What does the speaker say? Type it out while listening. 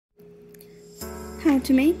How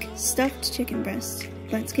to make stuffed chicken breast.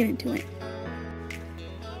 Let's get into it.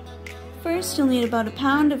 First, you'll need about a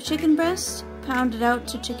pound of chicken breast. Pound it out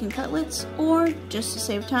to chicken cutlets, or just to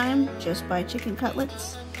save time, just buy chicken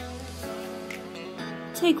cutlets.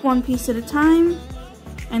 Take one piece at a time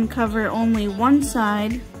and cover only one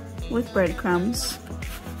side with breadcrumbs.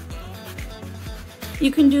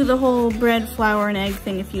 You can do the whole bread, flour, and egg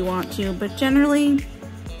thing if you want to, but generally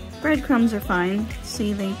breadcrumbs are fine.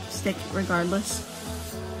 See, they stick regardless.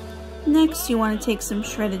 Next, you want to take some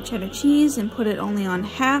shredded cheddar cheese and put it only on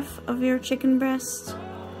half of your chicken breast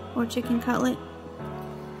or chicken cutlet.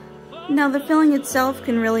 Now the filling itself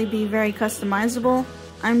can really be very customizable.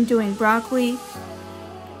 I'm doing broccoli.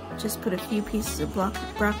 Just put a few pieces of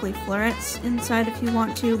broccoli florets inside if you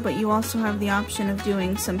want to, but you also have the option of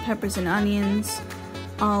doing some peppers and onions,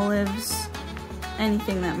 olives,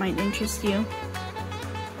 anything that might interest you. You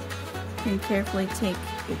can carefully take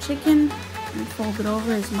your chicken and fold it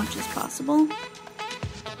over as much as possible.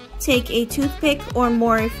 Take a toothpick or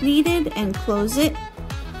more if needed and close it.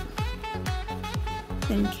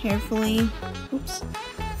 Then carefully,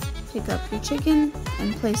 pick up your chicken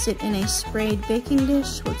and place it in a sprayed baking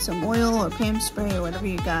dish with some oil or Pam spray or whatever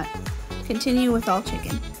you got. Continue with all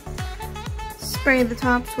chicken. Spray the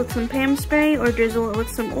tops with some Pam spray or drizzle it with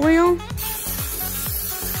some oil.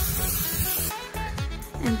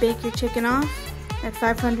 And bake your chicken off at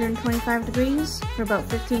 525 degrees for about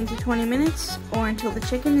 15 to 20 minutes or until the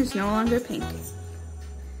chicken is no longer pink.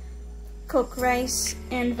 Cook rice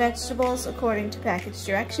and vegetables according to package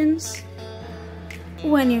directions.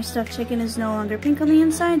 When your stuffed chicken is no longer pink on the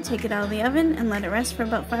inside, take it out of the oven and let it rest for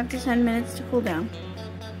about 5 to 10 minutes to cool down.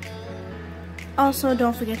 Also,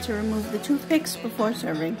 don't forget to remove the toothpicks before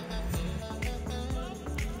serving.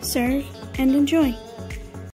 Serve and enjoy.